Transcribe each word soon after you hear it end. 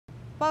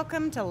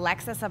Welcome to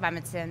Lexus of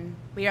Edmonton.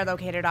 We are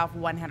located off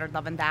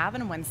 111th Ave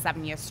and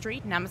 170th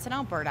Street in Edmonton,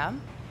 Alberta.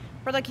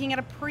 We're looking at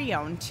a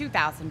pre-owned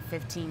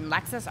 2015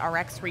 Lexus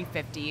RX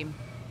 350.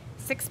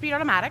 6-speed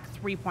automatic,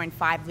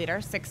 3.5-liter,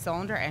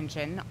 6-cylinder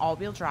engine,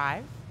 all-wheel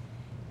drive,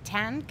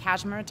 tan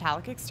cashmere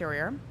metallic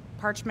exterior,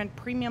 Parchment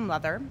premium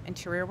leather,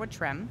 interior wood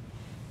trim,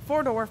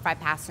 4-door,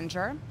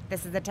 5-passenger.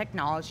 This is the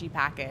technology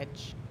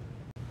package.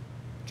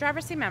 Driver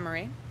seat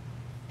memory,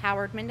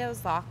 powered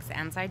windows, locks,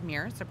 and side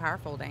mirrors are power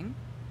folding.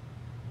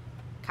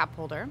 Cup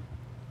holder,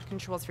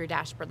 controls for your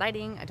dashboard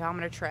lighting,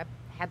 odometer trip,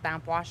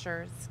 headlamp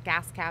washers,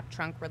 gas cap,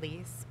 trunk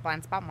release,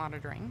 blind spot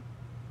monitoring,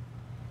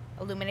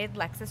 illuminated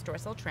Lexus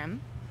dorsal trim,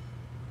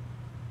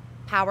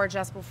 power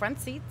adjustable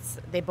front seats.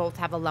 They both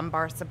have a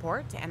lumbar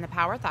support and the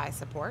power thigh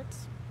support,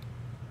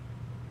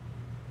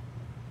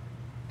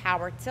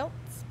 power tilt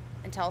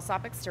and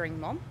telescopic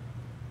steering wheel,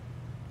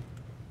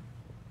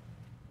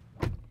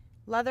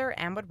 leather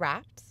and wood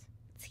wrapped.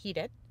 It's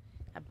heated,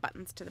 have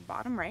buttons to the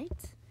bottom right.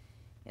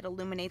 It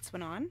illuminates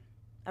when on.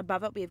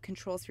 Above it, we have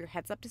controls for your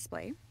heads-up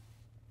display.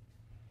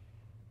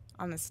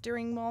 On the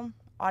steering wheel,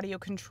 audio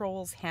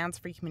controls,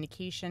 hands-free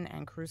communication,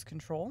 and cruise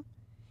control.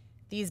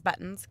 These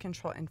buttons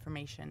control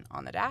information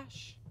on the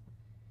dash.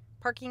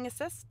 Parking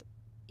assist,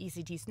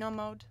 ECT snow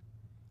mode,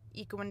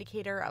 eco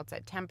indicator,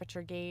 outside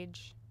temperature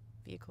gauge,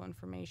 vehicle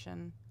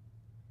information,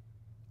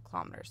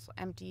 kilometers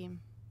empty.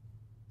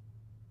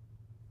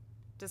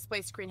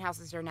 Display screen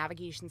houses your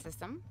navigation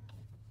system.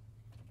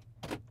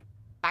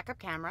 Backup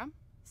camera.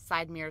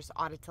 Side mirrors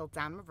auto tilt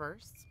down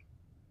reverse.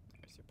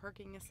 There's your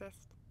parking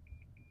assist.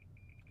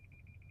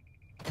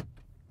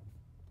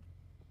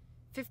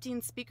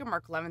 15 speaker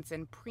Mark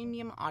Levinson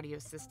premium audio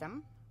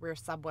system, rear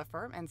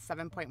subwoofer and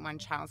 7.1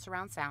 channel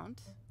surround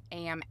sound,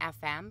 AM,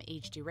 FM,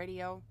 HD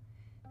radio,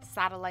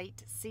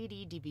 satellite,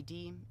 CD,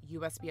 DVD,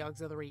 USB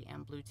auxiliary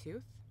and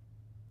Bluetooth.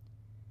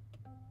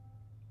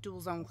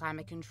 Dual zone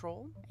climate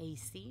control,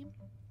 AC,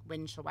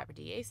 windshield wiper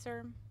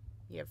de-icer.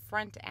 You have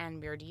front and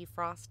mirror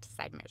defrost,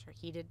 side mirrors are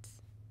heated.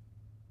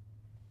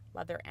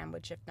 Leather and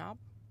wood shift knob.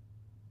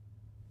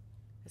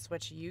 The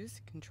switch you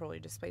use, control your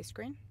display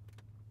screen.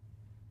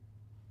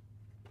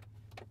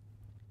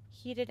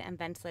 Heated and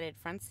ventilated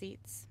front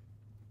seats.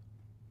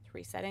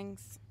 3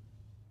 settings.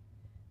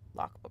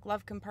 Lockable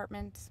glove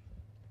compartment.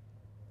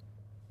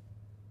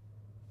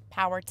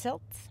 Power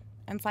tilt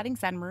and sliding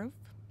sunroof.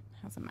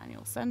 Has a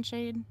manual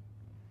sunshade.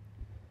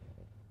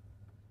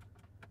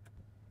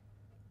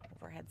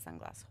 Overhead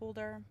sunglass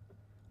holder.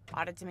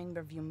 Auto dimming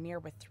rearview mirror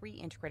with 3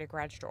 integrated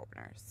garage door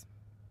openers.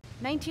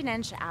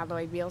 19-inch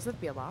alloy wheels with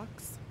wheel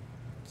locks,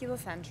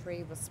 keyless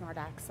entry with smart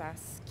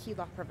access, key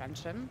lock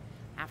prevention,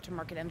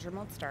 aftermarket engine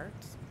mode start,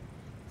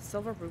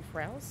 silver roof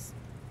rails,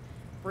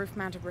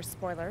 roof-mounted rear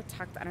spoiler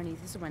tucked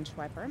underneath is a windshield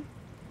wiper,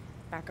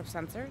 backup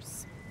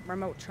sensors,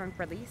 remote trunk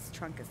release,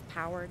 trunk is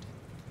powered,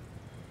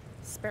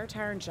 spare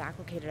tire and jack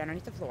located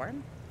underneath the floor,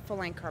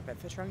 full-length carpet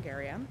for trunk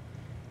area,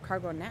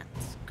 cargo net,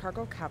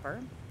 cargo cover.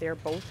 They are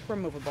both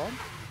removable,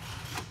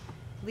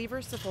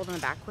 levers to fold in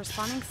the back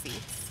corresponding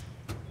seats.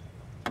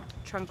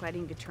 Trunk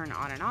lighting to turn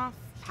on and off,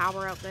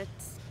 power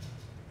outlets,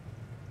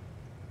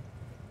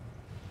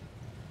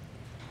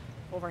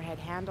 overhead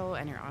handle,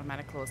 and your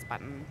automatic close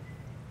button.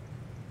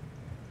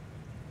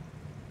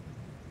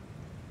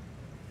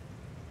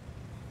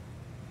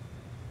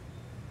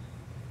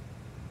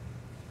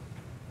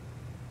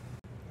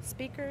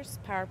 Speakers,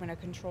 power window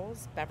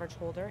controls, beverage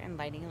holder, and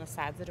lighting on the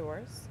sides of the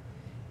doors,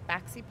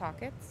 backseat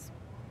pockets,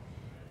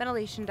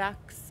 ventilation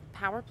ducts,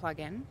 power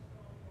plug-in,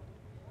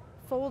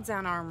 fold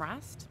down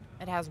armrest.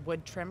 It has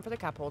wood trim for the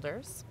cup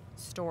holders,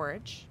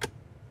 storage,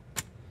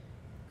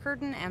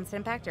 curtain and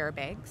impact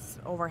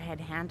airbags, overhead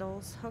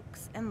handles,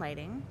 hooks, and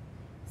lighting,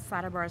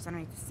 slider bars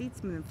underneath the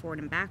seats moving forward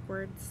and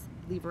backwards.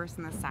 Levers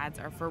on the sides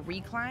are for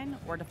recline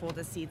or to fold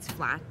the seats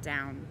flat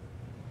down.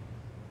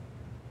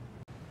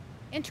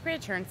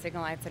 Integrated turn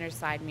signal lights on your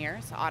side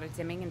mirrors, auto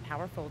dimming and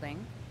power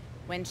folding,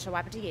 windshield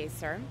wiper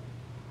de-icer,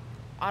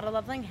 auto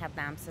leveling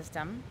headlamp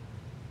system,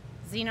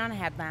 xenon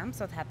headlamps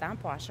with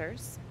headlamp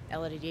washers,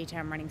 LED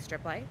daytime running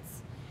strip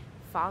lights,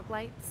 fog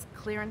lights,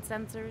 clearance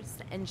sensors,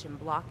 engine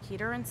block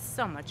heater, and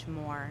so much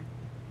more.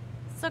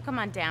 So come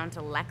on down to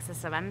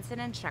Lexus of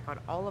Edmonton and check out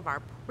all of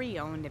our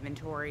pre-owned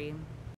inventory.